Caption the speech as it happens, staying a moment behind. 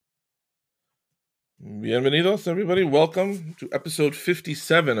Bienvenidos, everybody. Welcome to episode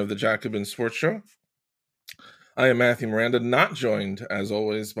 57 of the Jacobin Sports Show. I am Matthew Miranda, not joined, as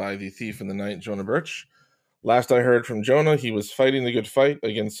always, by the thief in the night, Jonah Birch. Last I heard from Jonah, he was fighting the good fight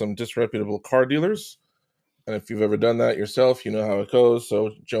against some disreputable car dealers. And if you've ever done that yourself, you know how it goes. So,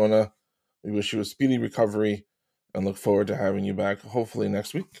 Jonah, we wish you a speedy recovery and look forward to having you back, hopefully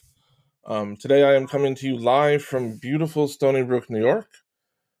next week. Today, I am coming to you live from beautiful Stony Brook, New York.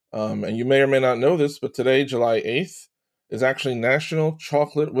 And you may or may not know this, but today, July 8th, is actually National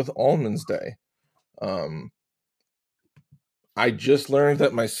Chocolate with Almonds Day. I just learned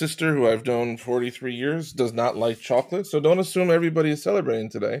that my sister, who I've known 43 years, does not like chocolate, so don't assume everybody is celebrating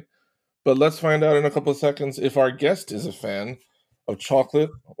today. But let's find out in a couple of seconds if our guest is a fan of chocolate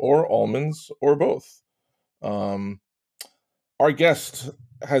or almonds or both. Our guest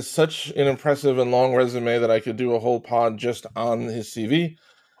has such an impressive and long resume that I could do a whole pod just on his CV.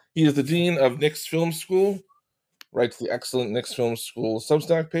 He is the dean of Knicks Film School, writes the excellent Knicks Film School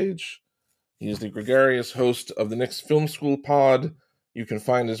Substack page. He is the gregarious host of the Knicks Film School pod. You can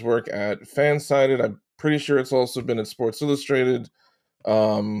find his work at Fansided. I'm pretty sure it's also been at Sports Illustrated.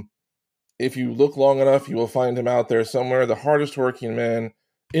 If you look long enough, you will find him out there somewhere. The hardest working man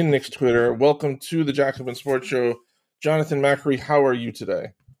in Knicks Twitter. Welcome to the Jacobin Sports Show. Jonathan Macri, how are you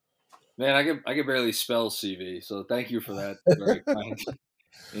today? Man, I could barely spell CV, so thank you for that very kind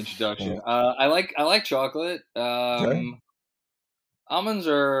introduction. I like chocolate. Okay. Almonds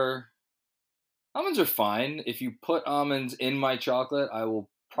are fine. If you put almonds in my chocolate, I will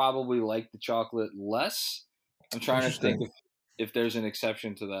probably like the chocolate less. I'm trying to think Interesting. if there's an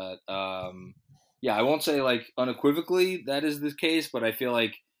exception to that. Yeah, I won't say like unequivocally that is the case, but I feel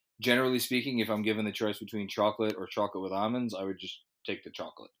like generally speaking, if I'm given the choice between chocolate or chocolate with almonds, I would just take the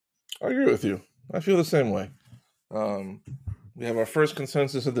chocolate. I agree with you. I feel the same way. We have our first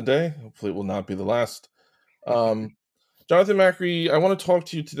consensus of the day. Hopefully, it will not be the last. Jonathan Macri, I want to talk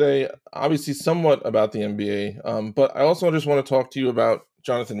to you today, obviously, somewhat about the NBA, but I also just want to talk to you about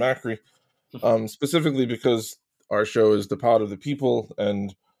Jonathan Macri, specifically because our show is the pod of the people,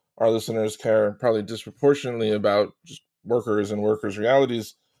 and our listeners care probably disproportionately about just workers and workers'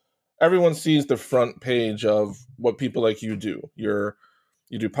 realities. Everyone sees the front page of what people like you do.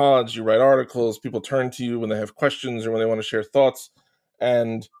 You do pods, you write articles, people turn to you when they have questions or when they want to share thoughts.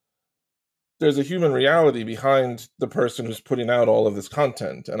 And there's a human reality behind the person who's putting out all of this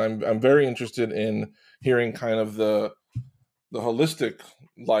content. And I'm very interested in hearing kind of the holistic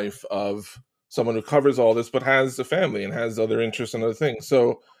life of someone who covers all this but has a family and has other interests and other things.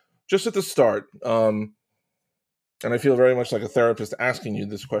 So just at the start, and I feel very much like a therapist asking you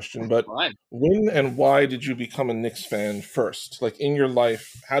this question, but Fine. when and why did you become a Knicks fan first? Like in your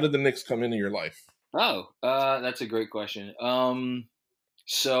life, how did the Knicks come into your life? Oh, that's a great question.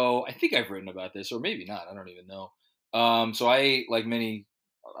 So I think I've written about this, or maybe not. I don't even know. So I, like many,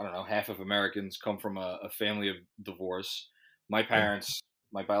 I don't know, half of Americans, come from a family of divorce. My Hmm. parents,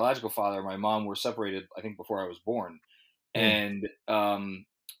 my biological father, and my mom were separated, I think, before I was born. Hmm. And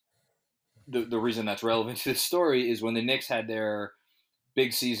the reason that's relevant to this story is when the Knicks had their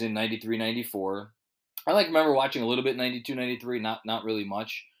big season, 93, 94. I like remember watching a little bit 92, 93, not really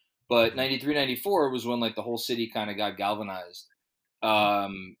much. But 93, 94 was when like the whole city kind of got galvanized,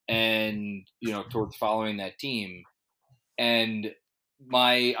 and towards following that team. And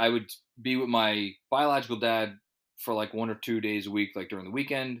I would be with my biological dad for like 1 or 2 days a week, like during the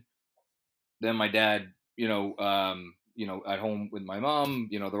weekend. Then my dad, at home with my mom,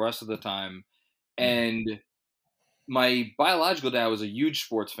 the rest of the time. And my biological dad was a huge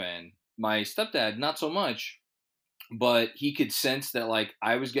sports fan. My stepdad, not so much, but he could sense that like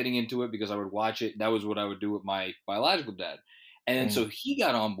I was getting into it because I would watch it. That was what I would do with my biological dad. And then Hmm. so he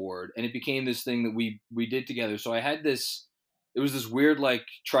got on board and it became this thing that we did together. So I had this, it was this weird like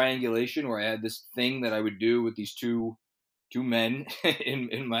triangulation where I had this thing that I would do with these two men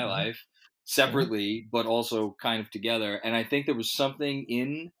in my Hmm. life Hmm. separately, but also kind of together. And I think there was something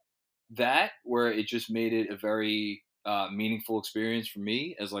in that where it just made it a very meaningful experience for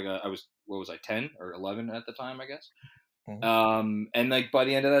me as like I was, what was I, 10 or 11 at the time, I guess. Hmm. And like by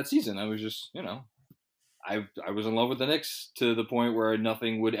the end of that season, I was just, I was in love with the Knicks to the point where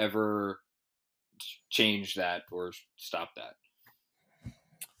nothing would ever change that or stop that.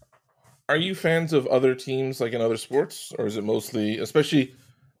 Are you fans of other teams like in other sports, or is it mostly, especially?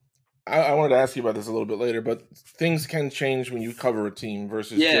 I wanted to ask you about this a little bit later, but things can change when you cover a team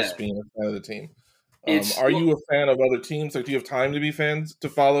versus Yeah, just being a fan of the team. it's Are well, you a fan of other teams? Like, do you have time to be fans to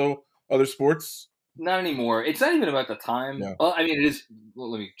follow other sports? not anymore. It's not even about the time. Yeah. Well, I mean, it is.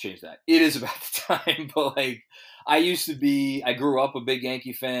 Well, let me change that. It is about the time, but like, I used to be. I grew up a big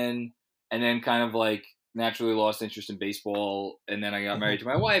Yankee fan. and then kind of like naturally lost interest in baseball. And then I got married to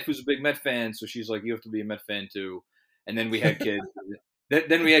my wife, who's a big Met fan, so she's like, "You have to be a Met fan too." And then we had kids.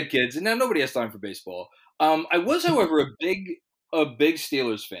 Then we had kids, and now nobody has time for baseball. I was, however, a big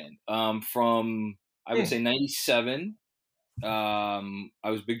Steelers fan. From I would Hmm. say '97. I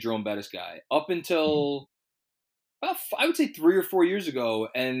was a big Jerome Bettis guy up until about I would say 3 or 4 years ago,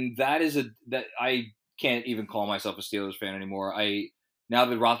 and that I can't even call myself a Steelers fan anymore. Now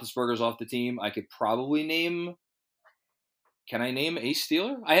that Roethlisberger's off the team, I could probably name. Can I name a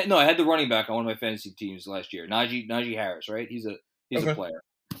Steeler? I had the running back on one of my fantasy teams last year, Najee Harris, right? He's a Okay. player,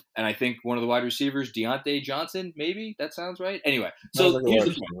 and I think one of the wide receivers, Deontay Johnson, maybe that sounds right. Anyway, Sounds so like a here's wide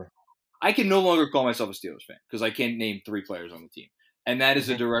the point. receiver. I can no longer call myself a Steelers fan because I can't name 3 players on the team. And that is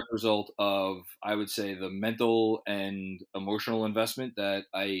a Hmm. direct result of, I would say, the mental and emotional investment that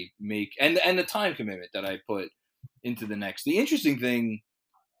I make and the time commitment that I put into the next. The interesting thing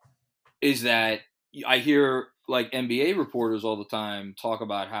is that I hear like NBA reporters all the time talk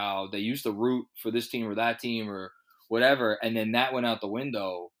about how they used to root for this team or that team or whatever, and then that went out the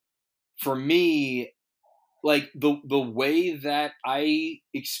window. For me, like the way that I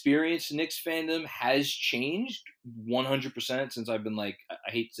experience Knicks fandom has changed 100% since I've been like,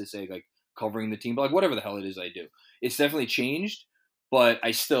 I hate to say like covering the team, but like whatever the hell it is I do, it's definitely changed. But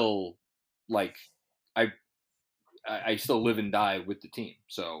I still like I I still live and die with the team.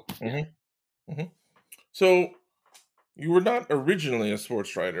 So yeah. Hmm. Hmm. So you were not originally a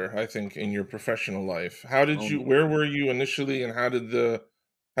sports writer, I think, in your professional life. How did Oh you? no. Where were you initially, and why did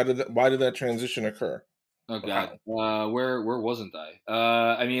that transition occur, Oh or God. how? Where wasn't I?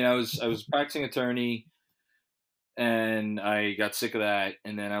 I mean, I was practicing attorney, and I got sick of that,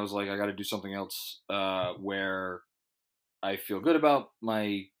 and then I was like, I got to do something else. Where I feel good about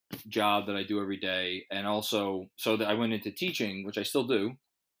my job that I do every day, and also so that I went into teaching, which I still do.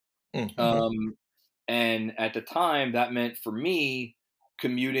 Mm-hmm. Um, and at the time, that meant for me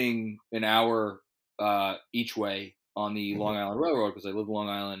commuting an hour each way on the Hmm. Long Island Railroad because I live in Long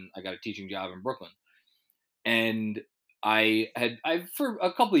Island. I got a teaching job in Brooklyn, and I for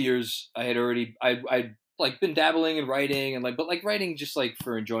a couple of years I had already I like been dabbling in writing and like but like writing just like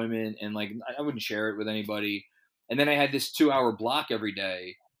for enjoyment and like I wouldn't share it with anybody. And then I had this 2 hour block every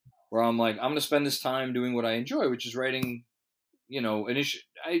day where I'm like, I'm gonna spend this time doing what I enjoy, which is writing.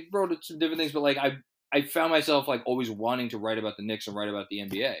 I wrote some different things, but like I found myself like always wanting to write about the Knicks and write about the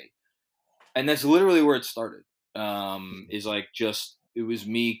NBA, and that's literally where it started. Is like just it was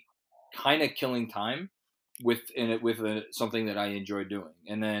me kind of killing time with something that I enjoy doing,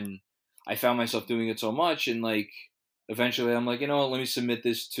 and then I found myself doing it so much, and like eventually I'm like, you know what, let me submit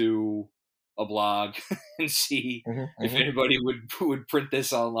this to a blog and see Hmm. if Hmm. anybody would print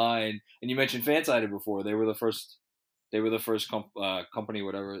this online. And you mentioned Fansided before; they were the first. They were the first company,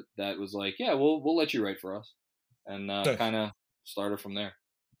 whatever, that was like, yeah, we'll let you write for us, and Nice. kind of started from there.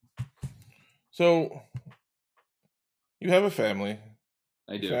 So you have a family.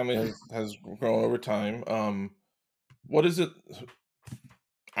 I Your do. family has grown over time. What is it?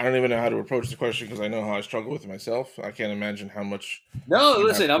 I don't even know how to approach the question because I know how I struggle with it myself. I can't imagine how much No, you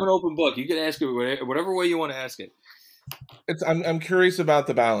have listen, I'm to. an open book. You can ask it whatever way you want to ask it. I'm curious about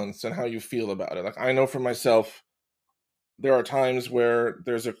the balance and how you feel about it. Like I know for myself, there are times where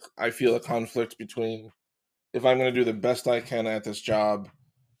I feel a conflict between if I'm going to do the best I can at this job,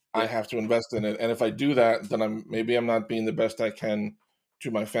 I Yeah, have to invest in it, and if I do that, then I'm not being the best I can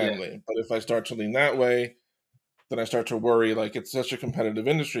to my yeah, family. But if I start to lean that way, then I start to worry. Like it's such a competitive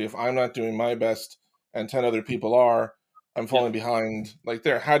industry. If I'm not doing my best and 10 other people are, I'm yep. falling behind. Like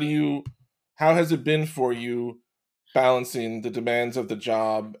there, how has it been for you balancing the demands of the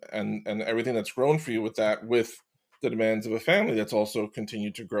job and everything that's grown for you with that with the demands of a family that's also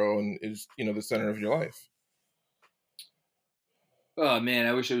continued to grow and is the center of your life? Oh man,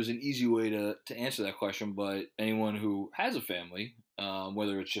 I wish there was an easy way to answer that question. But anyone who has a family,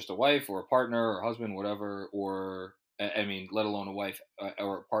 whether it's just a wife or a partner or husband, whatever, or I mean, let alone a wife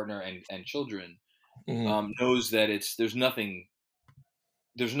or a partner and children, Hmm. knows that there's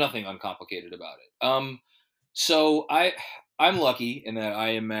nothing uncomplicated about it. So I'm lucky in that I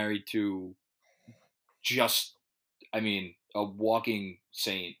am married to just I mean a walking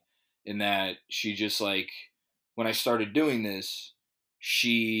saint in that she just like when I started doing this,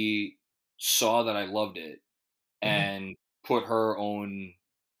 she saw that I loved it Hmm. and put her own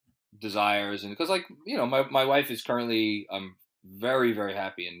desires and because like my wife is currently I'm very very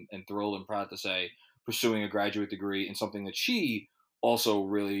happy and thrilled and proud to say pursuing a graduate degree in something that she also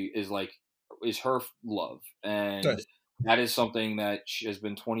really is her love, and Nice. that is something that has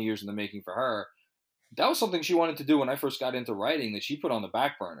been 20 years in the making for her. That was something she wanted to do when I first got into writing that she put on the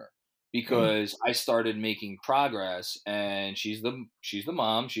back burner, Mhm. because I started making progress, and she's the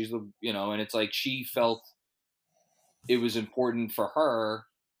mom, she's the, and it's like she felt it was important for her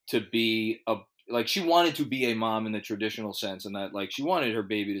to be a like she wanted to be a mom in the traditional sense, and that like she wanted her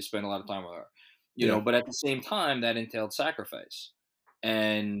baby to spend a lot of time with her, Yeah. but at the same time that entailed sacrifice.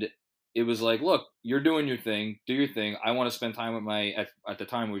 And it was like, look, you're doing your thing, do your thing. I want to spend time with my at the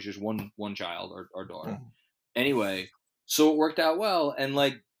time it was just one child, or daughter. Mhm. Anyway, so it worked out well, and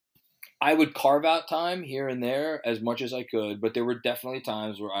like I would carve out time here and there as much as I could, but there were definitely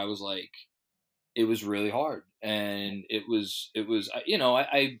times where I was like, it was really hard, and it was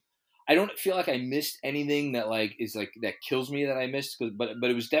I don't feel like I missed anything that like is like that kills me that I missed, but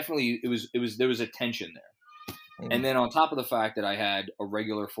it was definitely it was there was a tension there. And Mhm. then on top of the fact that I had a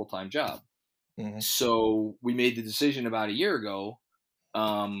regular full-time job, Mhm. so we made the decision about a year ago,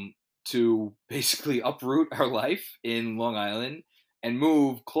 um, to basically uproot our life in Long Island and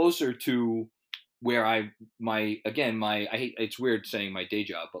move closer to where I hate, it's weird saying my day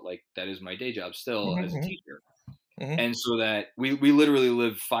job, but like that is my day job still Mhm. as a Mhm. teacher. Mhm. And so that we literally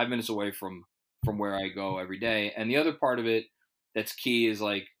live 5 minutes away from where I go every day. And the other part of it that's key is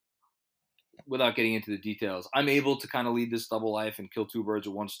like, without getting into the details, I'm able to kind of lead this double life and kill two birds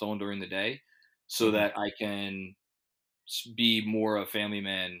with one stone during the day, so Mhm. that I can be more a family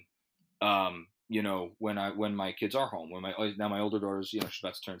man, when my kids are home, now my older daughter's, she's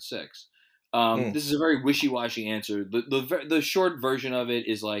about to turn 6. Mm. This is a very wishy-washy answer. The short version of it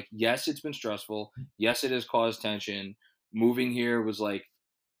is like, yes, it's been stressful. Yes, it has caused tension. Moving here was like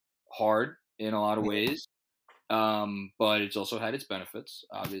hard in a lot of Mhm. ways, but it's also had its benefits,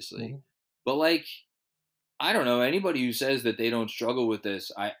 obviously. Mhm. But like, I don't know, anybody who says that they don't struggle with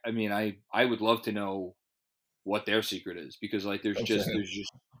this. I mean, I would love to know what their secret is, because like I'm saying.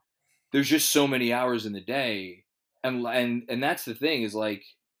 there's just so many hours in the day, and that's the thing is like,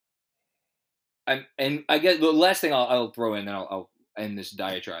 I get the last thing I'll throw in, and I'll end this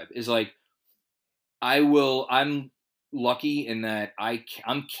diatribe, is like, I'm lucky in that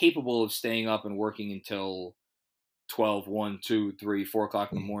I'm capable of staying up and working until 12, 1, 2, 3, 4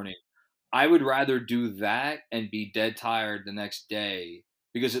 o'clock in the Mhm. morning. I would rather do that and be dead tired the next day,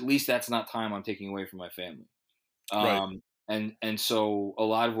 because at least that's not time I'm taking away from my family. Right. And so a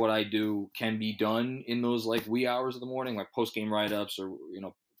lot of what I do can be done in those like wee hours of the morning, like post game write ups, or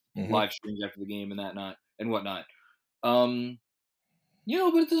Mhm. live streams after the game and whatnot. Um,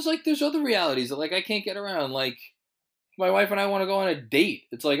 but there's other realities that like I can't get around. Like, my wife and I want to go on a date.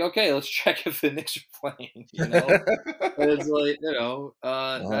 It's like, okay, let's check if the Knicks are playing. And it's like,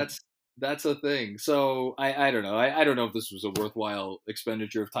 Uh-huh. that's a thing. So I don't know. I don't know if this was a worthwhile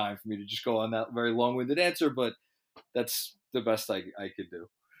expenditure of time for me to just go on that very long winded answer, but that's the best I could do.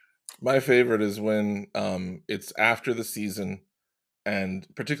 My favorite is when, it's after the season, and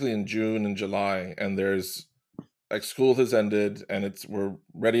particularly in June and July, and there's like, school has ended, and we're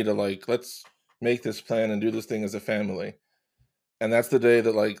ready to, like, "Let's make this plan and do this thing as a family." And that's the day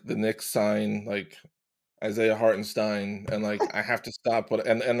that, like, the Knicks sign, like, Isaiah Hartenstein, and, like, I have to stop what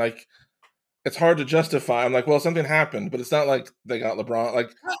like, it's hard to justify. I'm like, "Well, something happened," but it's not like they got LeBron.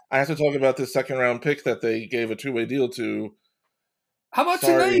 Like, I have to talk about this second round pick that they gave a two-way deal to. How about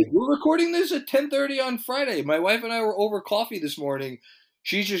tonight? Sorry. We're recording this at 10:30 on Friday. My wife and I were over coffee this morning.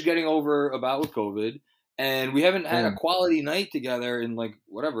 She's just getting over about with COVID, and we haven't had a Mm, quality night together in like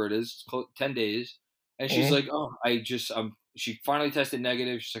whatever it is, 10 days. And she's mhm, like, "Oh, she finally tested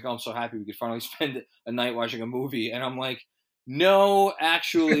negative." She's like, "Oh, I'm so happy we could finally spend a night watching a movie." And I'm like, "No,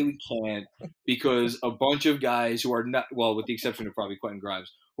 actually, we can't, because a bunch of guys who are not, well, with the exception of probably Quentin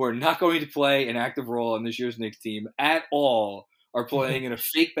Grimes, who are not going to play an active role on this year's Knicks team at all, are playing in a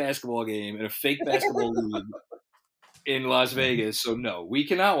fake basketball game in a fake basketball league in Las mhm, Vegas. So no, we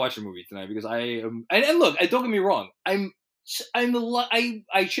cannot watch a movie tonight, because I am. And look, don't get me wrong. I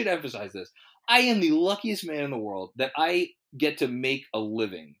should emphasize this. I am the luckiest man in the world that I get to make a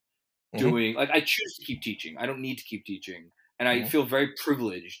living mhm, doing, like, I choose to keep teaching. I don't need to keep teaching, and I mhm, feel very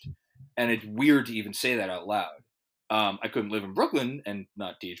privileged. And it's weird to even say that out loud. I couldn't live in Brooklyn and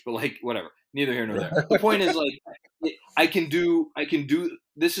not teach, but like whatever. Neither here nor there. The point is like, I can do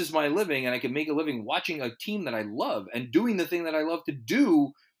this is my living, and I can make a living watching a team that I love and doing the thing that I love to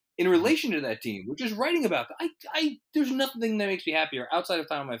do in mhm, relation to that team, which is writing about them. I There's nothing that makes me happier outside of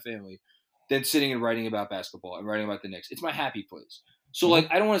time with my family than sitting and writing about basketball and writing about the Knicks. It's my happy place. So like,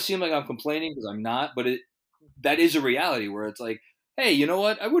 mhm, I don't want to seem like I'm complaining, because I'm not, but that is a reality where it's like, hey, you know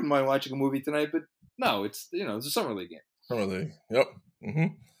what? I wouldn't mind watching a movie tonight, but no, it's a summer league game. really, yep,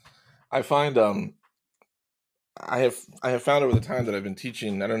 mhm. I find, I have found over the time that I've been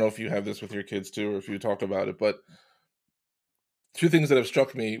teaching. I don't know if you have this with your kids too, or if you talk about it, but two things that have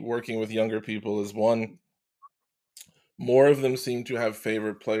struck me working with younger people is one, more of them seem to have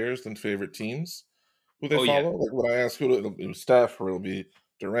favorite players than favorite teams who they Oh yeah, follow. Like when I ask who, it'll be Steph or it'll be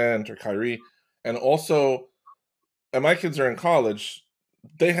Durant or Kyrie. And also, and my kids are in college,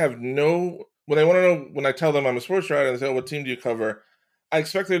 they have no, when they want to know, when I tell them I'm a sports writer and they say, oh, what team do you cover? I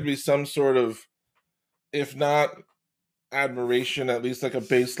expect there to be some sort of, if not admiration, at least like a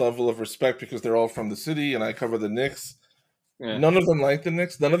base level of respect because they're all from the city and I cover the Knicks. yeah, None of them like the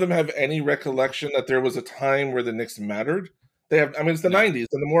Knicks. None of them have any recollection that there was a time where the Knicks mattered. They have, I mean, it's the no, '90s,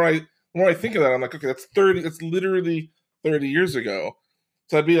 and the more I think of that, I'm like, okay, that's 30. It's literally 30 years ago.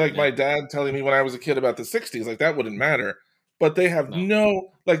 So that'd be like yeah, my dad telling me when I was a kid about the '60s. Like that wouldn't matter. But they have no.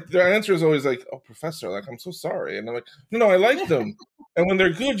 no, like their answer is always like, "Oh, professor, like I'm so sorry," and I'm like, "No, no, I like them." And when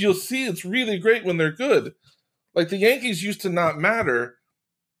they're good, you'll see it's really great when they're good. Like the Yankees used to not matter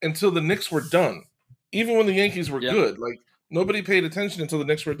until the Knicks were done. Even when the Yankees were Yep. good, like nobody paid attention until the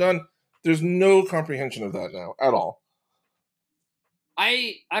Knicks were done. There's no comprehension of that now at all.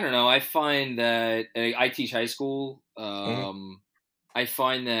 I don't know. I find that I teach high school. Mhm. I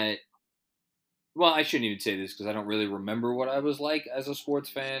find that, well, I shouldn't even say this because I don't really remember what I was like as a sports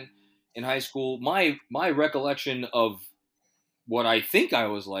fan in high school. My recollection of what I think I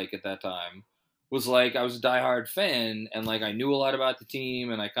was like at that time was like I was a diehard fan and like I knew a lot about the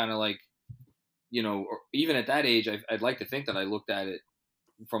team and I kind of like, or even at that age, I'd like to think that I looked at it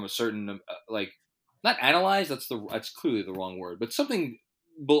from a certain like, not analyze. That's clearly the wrong word, but something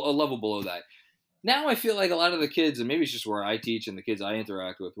a level below that. Now I feel like a lot of the kids, and maybe it's just where I teach and the kids I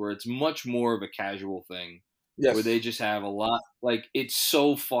interact with, where it's much more of a casual thing, where they Yes. just have a lot, like it's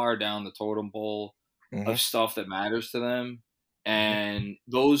so far down the totem pole of Mhm. stuff that matters to them, Mhm. and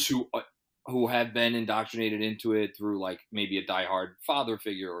those who have been indoctrinated into it through like maybe a diehard father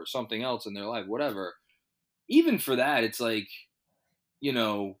figure or something else in their life, whatever. Even for that, it's like, you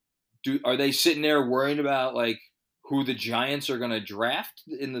know, are they sitting there worrying about like who the Giants are going to draft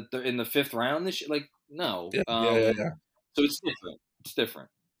in the fifth round this year? Like, no. Yeah. Yeah. Yeah. Yeah. So it's different. It's different.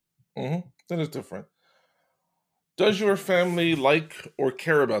 That is different. Does your family like or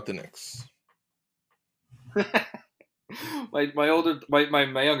care about the Knicks? My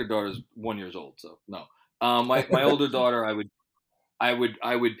younger daughter is 1 years old, so no. My older daughter, I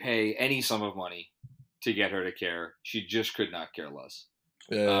would pay any sum of money to get her to care. She just could not care less.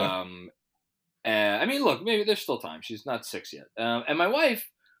 Yeah. Yeah. Um, I mean, look, maybe there's still time. She's not 6 yet. And my wife,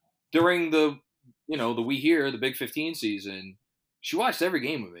 during the We Hear, the Big 15 season, she watched every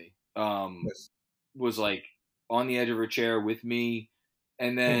game with me. Yes. Was like on the edge of her chair with me,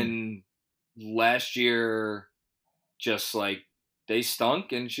 and Mhm. then last year, just like they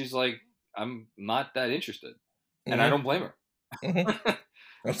stunk, and she's like, I'm not that interested, and I Mhm. don't blame her. Mhm.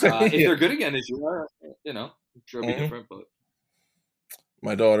 Okay. If Yeah. they're good again this year, I'm sure it'll be Mhm. different. But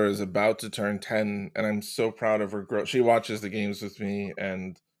My daughter is about to turn 10, and I'm so proud of her growth. She watches the games with me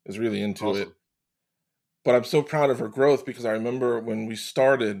and is really into it. awesome, But I'm so proud of her growth because I remember when we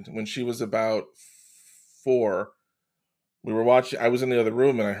started, when she was about 4, we were watching, I was in the other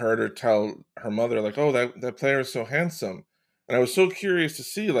room and I heard her tell her mother, like, "Oh, that player is so handsome." And I was so curious to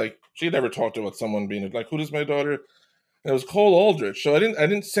see, like, she had never talked about someone being like, "Who does my daughter?" And it was Cole Aldrich. So I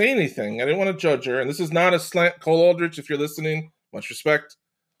didn't say anything. I didn't want to judge her. And this is not a slant. Cole Aldrich, if you're listening, much respect.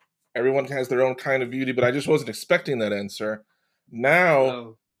 Everyone has their own kind of beauty, but I just wasn't expecting that answer. Now,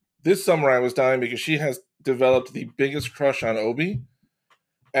 oh, this summer I was dying because she has developed the biggest crush on Obi.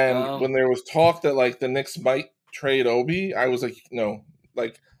 And oh, when there was talk that like the Knicks might trade Obi, I was like, no,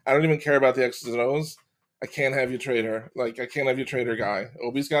 like I don't even care about the X's and O's. I can't have you trade her. Like I can't have you trade her guy.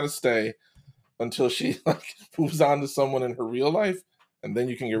 Obi's got to stay until she like moves on to someone in her real life, and then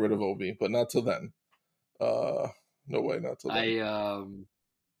you can get rid of Obi, but not till then. Uh, no way, not till then.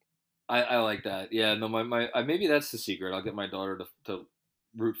 I I like that. Yeah, no, maybe that's the secret. I'll get my daughter to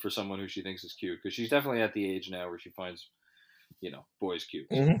root for someone who she thinks is cute because she's definitely at the age now where she finds boys cute.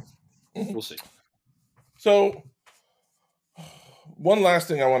 So Hmm. Hmm. we'll see. So one last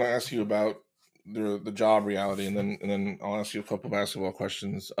thing I want to ask you about the job reality, and then I'll ask you a couple basketball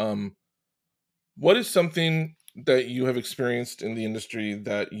questions. What is something that you have experienced in the industry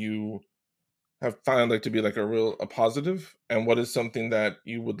that you have found like to be like a positive, and what is something that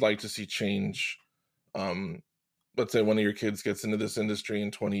you would like to see change? Um, let's say one of your kids gets into this industry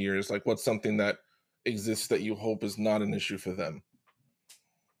in 20 years. Like, what's something that exists that you hope is not an issue for them?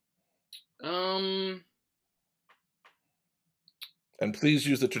 Um, And please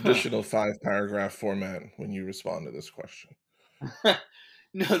use the huh. traditional 5 paragraph format when you respond to this question.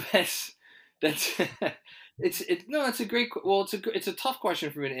 No, that's no, it's a well, it's a tough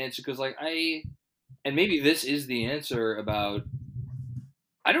question for me to answer because like and maybe this is the answer about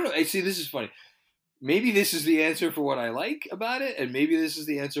I don't know. I see. This is funny. Maybe this is the answer for what I like about it, and maybe this is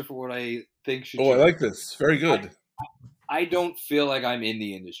the answer for what I think should Oh, I change. like this. Very good. I don't feel like I'm in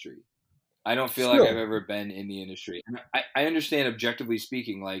the industry. I don't feel like I've Still. ever been in the industry. And I understand, objectively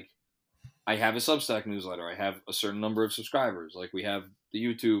speaking, like I have a Substack newsletter. I have a certain number of subscribers. Like we have the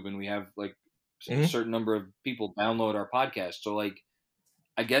YouTube, and we have like a Hmm. certain number of people download our podcast. So like,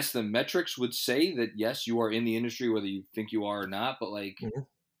 I guess the metrics would say that yes, you are in the industry, whether you think you are or not. But like, Hmm.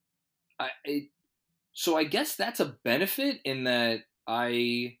 so I guess that's a benefit in that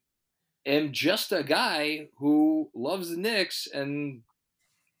I am just a guy who loves the Knicks and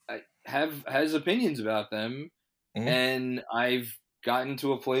has opinions about them, Hmm. and I've gotten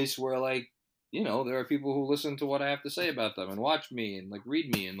to a place where like, there are people who listen to what I have to say about them and watch me and like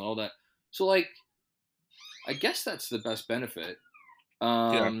read me and all that. So like, I guess that's the best benefit.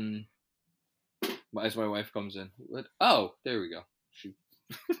 Yeah. Um, as my wife comes in, what? Oh, there we go. She,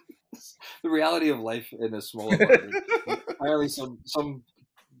 the reality of life in a small apartment. Apparently, some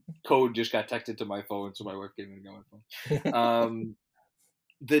code just got texted to my phone, so my wife came in and got my phone.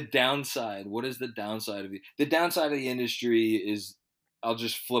 The downside. What is the downside of the downside of the industry? Is I'll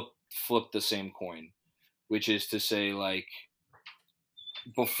just flip the same coin, which is to say, like,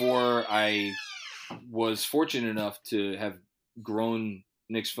 before I was fortunate enough to have grown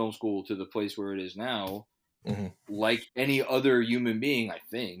Knicks Film School to the place where it is now, Hmm. like any other human being, I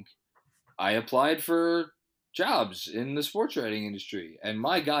think I applied for jobs in the sports writing industry, and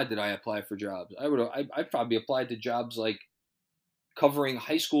my God, did I apply for jobs? I probably applied to jobs like covering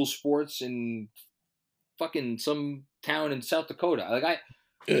high school sports in fucking some town in South Dakota. Like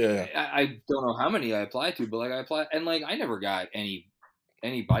Yeah. Yeah. I don't know how many I applied to, but like I applied, and like I never got any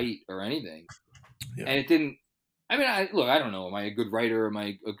bite or anything, Yeah. and it didn't. I mean, I don't know. Am I a good writer? Am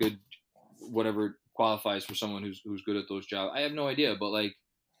I a good whatever qualifies for someone who's good at those jobs? I have no idea, but like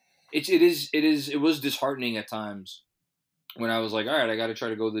it was disheartening at times when I was like, all right, I got to try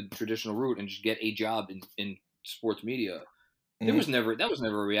to go the traditional route and just get a job in sports media. Hmm. That was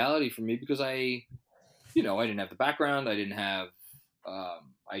never a reality for me because I didn't have the background. I didn't have,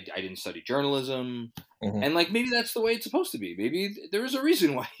 I didn't study journalism. Hmm. And like, maybe that's the way it's supposed to be. Maybe there is a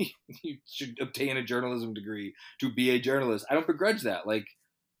reason why you should obtain a journalism degree to be a journalist. I don't begrudge that. Like,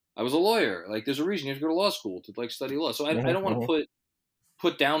 I was a lawyer. Like, there's a reason you have to go to law school to like study law. So I Hmm. don't want to Hmm.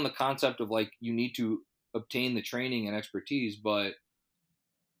 put down the concept of like, you need to obtain the training and expertise, but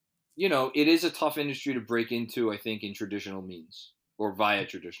it is a tough industry to break into, I think, in traditional means or via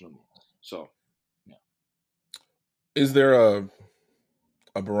traditional means. So, yeah. Is there a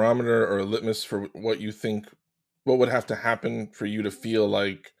barometer or a litmus for what you think what would have to happen for you to feel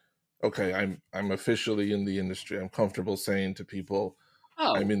like, okay, I'm officially in the industry. I'm comfortable saying to people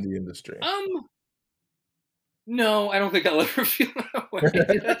I'm Oh, in the industry. um, no, I don't think I'll ever feel that way.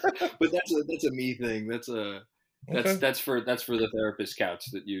 But that's a me thing. Okay. That's for the therapist couch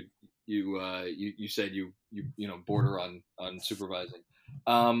that you said border on supervising.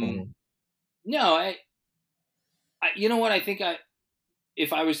 Um, Mhm. no, you know what, I think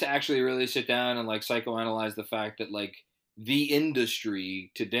if I was to actually really sit down and like psychoanalyze the fact that like the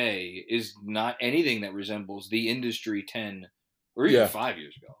industry today is not anything that resembles the industry 10 or even Yeah. 5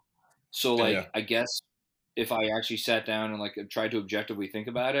 years ago. So Yeah. Yeah. like, I guess if I actually sat down and like tried to objectively think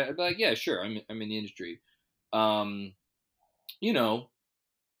about it, I'd be like, yeah, sure, I'm in the industry. Um, you know,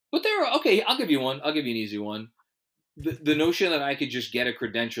 but okay, I'll give you one. I'll give you an easy one. The notion that I could just get a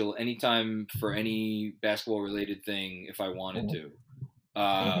credential anytime for any basketball related thing if I wanted Mhm. to. Mhm.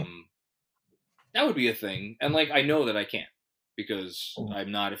 Um, that would be a thing. And like, I know that I can't because Mhm.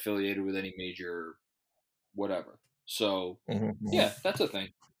 I'm not affiliated with any major whatever. So Mhm. yeah, Mhm. that's a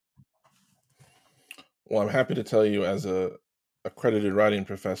thing. Well, I'm happy to tell you, as a accredited writing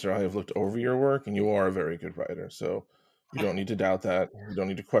professor, I have looked over your work, and you are a very good writer. So you don't need to doubt that. You don't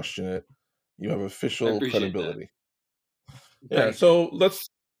need to question it. You have I official appreciate that. credibility. Yeah. Thank you. So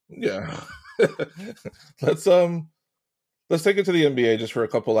yeah, let's let's take it to the NBA just for a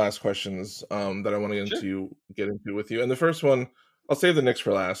couple last questions that I want to Sure. get into with you. And the first one, I'll save the Knicks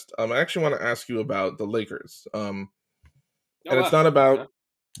for last. I actually want to ask you about the Lakers. Oh And it's wow. not about Okay.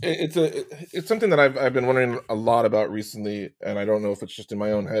 it's something that I've been wondering a lot about recently, and I don't know if it's just in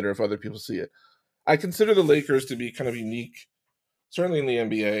my own head or if other people see it. I consider the Lakers to be kind of unique, certainly in the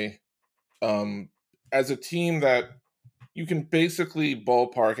NBA, um, as a team that you can basically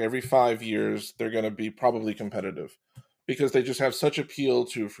ballpark every 5 years they're going to be probably competitive because they just have such appeal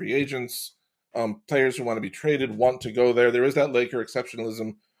to free agents, players who want to be traded want to go there. There is that Laker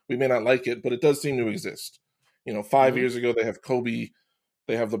exceptionalism. We may not like it, but it does seem to exist. 5 years Hmm. ago they have Kobe,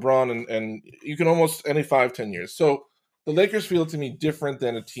 they have LeBron, and you can almost any 5, 10 years. So the Lakers feel to me different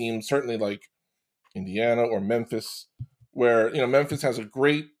than a team, certainly like Indiana or Memphis, where Memphis has a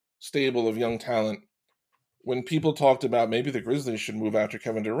great stable of young talent. When people talked about maybe the Grizzlies should move after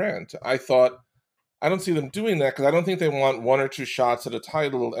Kevin Durant, I thought I don't see them doing that because I don't think they want one or two shots at a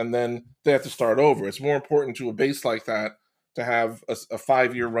title and then they have to start over. It's more important to a base like that to have a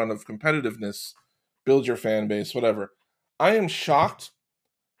 5-year run of competitiveness, build your fan base, whatever. I am shocked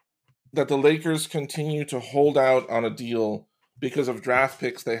that the Lakers continue to hold out on a deal because of draft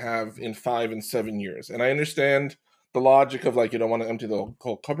picks they have in 5 and 7 years. And I understand the logic of like you don't want to empty the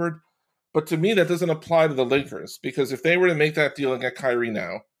whole cupboard, but to me that doesn't apply to the Lakers because if they were to make that deal and get Kyrie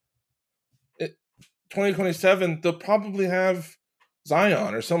now, 2027 they'll probably have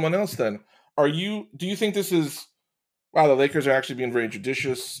Zion or someone else. Then, do you think this is wow? The Lakers are actually being very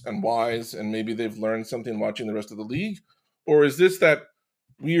judicious and wise, and maybe they've learned something watching the rest of the league, or is this that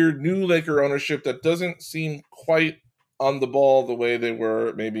weird new Laker ownership that doesn't seem quite on the ball the way they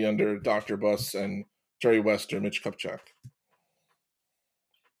were maybe under Dr. Buss and Jerry West or Mitch Kupchak?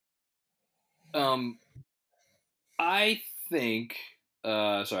 Um, I think.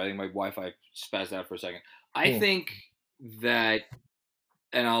 Sorry, I think my Wi-Fi spazzed out for a second. I Hmm. think that,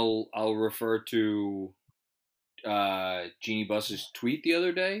 and I'll refer to Jeannie Buss's tweet the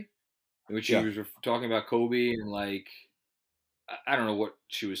other day, in which she Yeah. was talking about Kobe and like I don't know what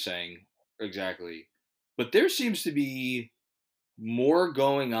she was saying exactly, but there seems to be more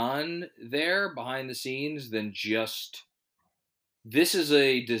going on there behind the scenes than just this is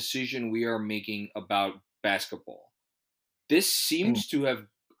a decision we are making about basketball. This Mm-hmm. seems to have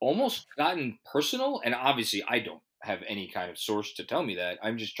almost gotten personal, and obviously I don't have any kind of source to tell me that.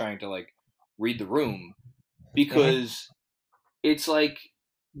 I'm just trying to like read the room because it's like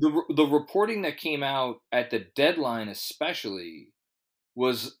the reporting that came out at the deadline especially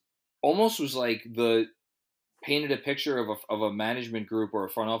was like the painted a picture of a management group or a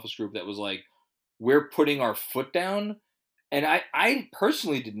front office group that was like we're putting our foot down. And I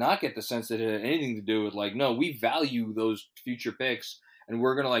personally did not get the sense that it had anything to do with like, no, we value those future picks and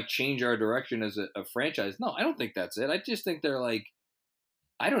we're gonna like change our direction as a franchise. No, I don't think that's it. I just think they're like,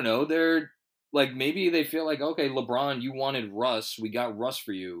 I don't know, they're like maybe they feel like, okay, LeBron, you wanted Russ, we got Russ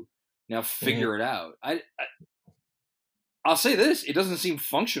for you. Now Mm-hmm. figure it out. I'll say this: it doesn't seem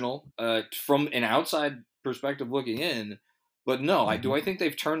functional from an outside perspective looking in. But no, Mm-hmm. I think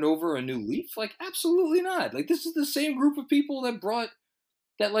they've turned over a new leaf? Like, absolutely not. Like, this is the same group of people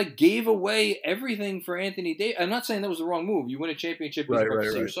that like gave away everything for Anthony Davis. I'm not saying that was the wrong move. You win a championship because Right, you have to right,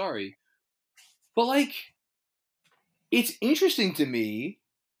 say you're right. sorry. But like, it's interesting to me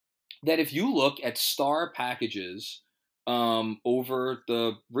that if you look at star packages over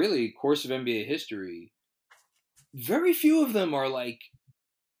the really course of NBA history, very few of them are like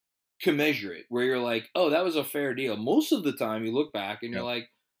commensurate where you're like, oh, that was a fair deal. Most of the time you look back and you're Yeah. like,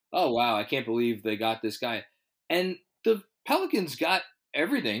 oh wow, I can't believe they got this guy. And the Pelicans got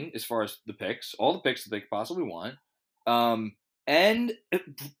everything as far as the picks, all the picks that they could possibly want. And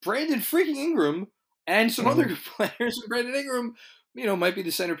Brandon freaking Ingram and some other Mm-hmm. good players. Brandon Ingram, might be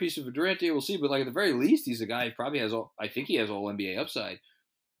the centerpiece of a Durant deal. We'll see, but like at the very least, he's a guy who probably has all. I think he has all NBA upside.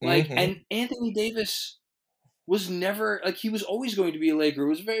 Like, Mm-hmm. and Anthony Davis was never like he was always going to be a Laker.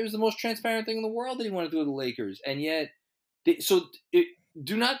 It was the most transparent thing in the world that he wanted to go to the Lakers, and yet,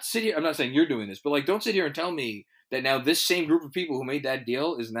 do not sit here. I'm not saying you're doing this, but like, don't sit here and tell me that now this same group of people who made that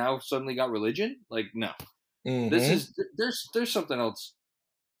deal is now suddenly got religion. Like, no, this Mm-hmm. is there's something else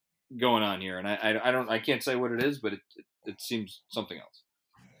going on here, and I can't say what it is, but it seems something else.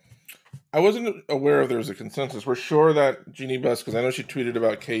 I wasn't aware if there was a consensus. We're sure that Jeannie Buss, because I know she tweeted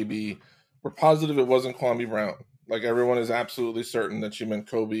about KB. We're positive it wasn't Kwame Brown. Like everyone is absolutely certain that she meant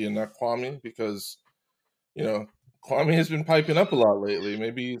Kobe and not Kwame because you know Kwame has been piping up a lot lately.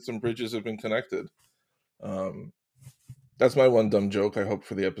 Maybe some bridges have been connected. Um, that's my one dumb joke. I hope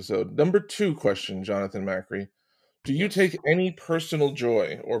for the episode. Number two question, Jonathan Macri. Do you Yes. take any personal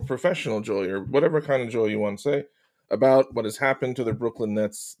joy or professional joy or whatever kind of joy you want to say about what has happened to the Brooklyn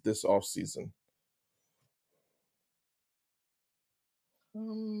Nets this offseason?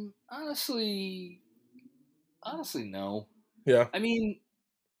 Honestly, no. Yeah, I mean,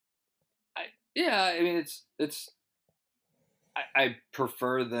 I, yeah, I mean, I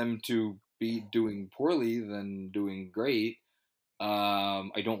prefer them to be doing poorly than doing great.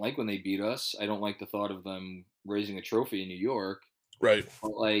 I don't like when they beat us. I don't like the thought of them raising a trophy in New York. right.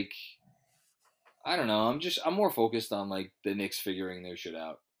 But like, I don't know. I'm more focused on like the Knicks figuring their shit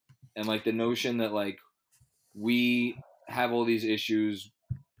out, and like the notion that like we have all these issues,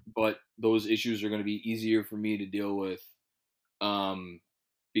 but those issues are going to be easier for me to deal with, um,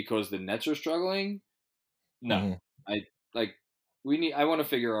 because the Nets are struggling. No, Mhm. I like I want to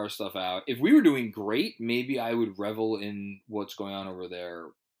figure our stuff out. If we were doing great, maybe I would revel in what's going on over there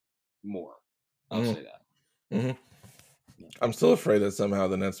more. I'll Mhm. say that. Mhm. Yeah. I'm still afraid that somehow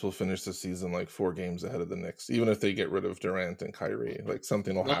the Nets will finish the season like 4 games ahead of the Knicks, even if they get rid of Durant and Kyrie, like,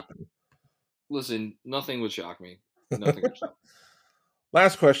 something will No, happen. listen, nothing would shock me. Nothing would shock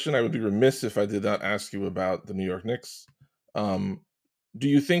Last question, I would be remiss if I did not ask you about the New York Knicks. Um, do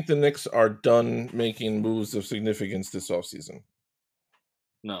you think the Knicks are done making moves of significance this offseason?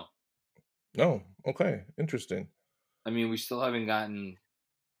 me. No, No. Okay, interesting. I mean we still haven't gotten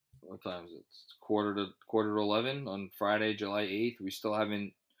what time is it? It's quarter to 11 on Friday, July 8th. We still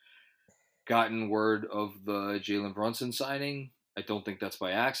haven't gotten word of the Jalen Brunson signing. I don't think that's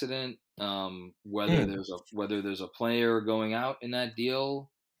by accident. Mm, Whether there's a player going out in that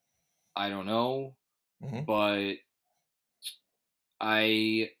deal, I don't know. mhm, But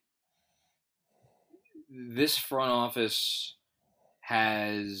I this front office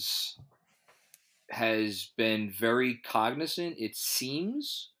has been very cognizant, it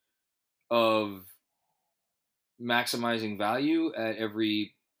seems, of maximizing value at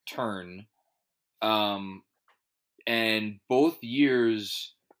every turn. Um, and both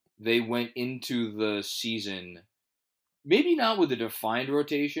years they went into the season maybe not with a defined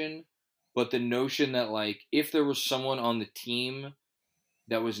rotation, but the notion that like if there was someone on the team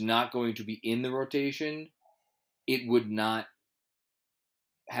that was not going to be in the rotation, it would not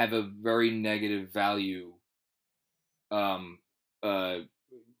have a very negative value um uh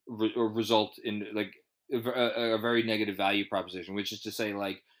or result in like a very negative value proposition, which is to say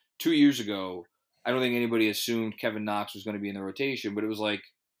like 2 years ago I don't think anybody assumed Kevin Knox was going to be in the rotation, but it was like,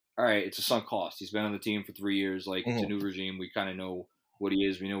 all right, it's a sunk cost. He's been on the team for 3 years. Like it's a mhm, new regime. We kind of know what he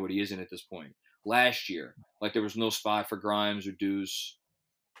is. We know what he isn't at this point. Last year, like there was no spot for Grimes or Deuce.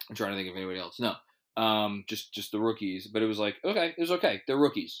 I'm trying to think of anybody else. No, just the rookies. But it was like, okay, it was okay. They're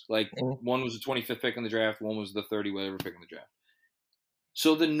rookies. Like mhm, one was the 25th pick in the draft, one was the 30 whatever pick in the draft.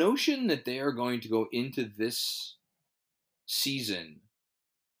 So the notion that they are going to go into this season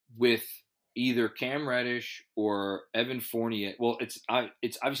with either Cam Reddish or Evan Fournier. Well, it's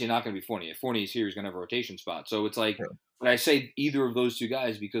obviously not going to be Fournier. If Fournier's here, he's going to have a rotation spot. So it's like sure, when I say either of those two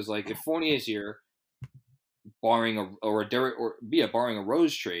guys, because like if Fournier is here, barring barring a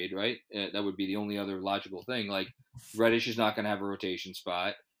Rose trade, right? That would be the only other logical thing. Like Reddish is not going to have a rotation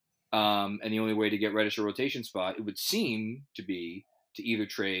spot, and the only way to get Reddish a rotation spot, it would seem to be to either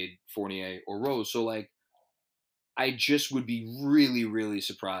trade Fournier or Rose. So like I just would be really, really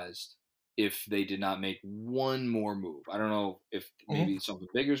surprised if they did not make one more move. I don't know if mhm. maybe something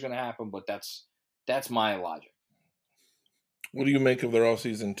bigger is going to happen, but that's my logic. What do you make of their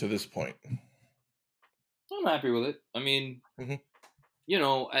offseason to this point? I'm happy with it. I mean, Mhm.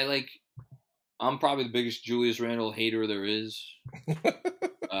 I like. I'm probably the biggest Julius Randle hater there is.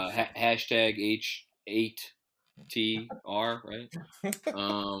 Hashtag H8TR, right?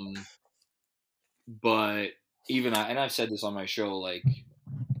 Um, but even and I've said this on my show, like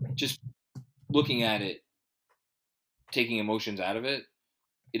just looking at it, taking emotions out of it,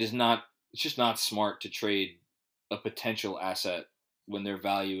 it is not it's just not smart to trade a potential asset when their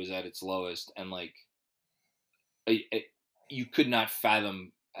value is at its lowest, and like you could not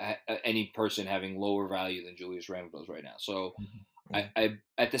fathom any person having lower value than Julius Randle does right now. So Mhm, I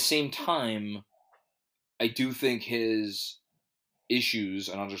at the same time I do think his issues,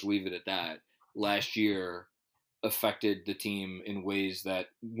 and I'll just leave it at that, last year affected the team in ways that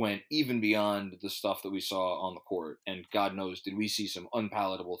went even beyond the stuff that we saw on the court, and God knows did we see some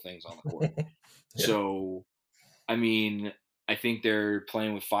unpalatable things on the court. mhm. Yeah. So I mean, I think they're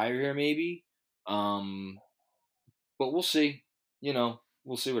playing with fire here, maybe. Um, but we'll see.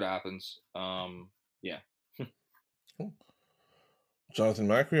 We'll see what happens. Yeah. Cool. Jonathan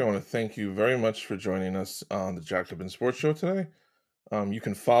Macri, I want to thank you very much for joining us on the Jacobin Sports Show today. You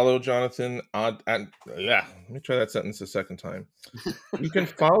can follow Jonathan yeah, let me try that sentence a second time. You can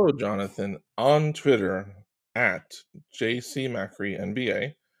follow Jonathan on Twitter at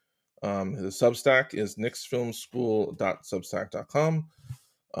JCMacryNBA. His Substack is knicksfilmschool.substack.com.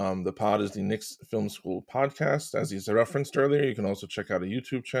 The pod is the Knicks Film School podcast, as he's referenced earlier. You can also check out a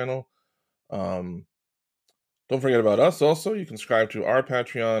YouTube channel. Um, don't forget about us also. You can subscribe to our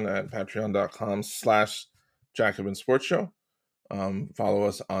Patreon at patreon.com/Jacobin Sports Show. Follow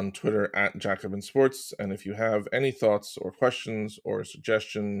us on Twitter at Jacobin Sports. And if you have any thoughts or questions or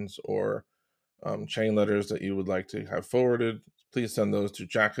suggestions or chain letters that you would like to have forwarded, please send those to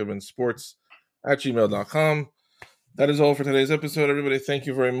jacobinsports@gmail.com. That is all for today's episode, everybody. Thank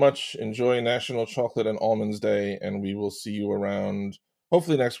you very much. Enjoy National Chocolate and Almonds Day, and we will see you around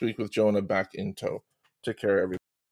hopefully next week with Jonah back in tow. Take care, everybody.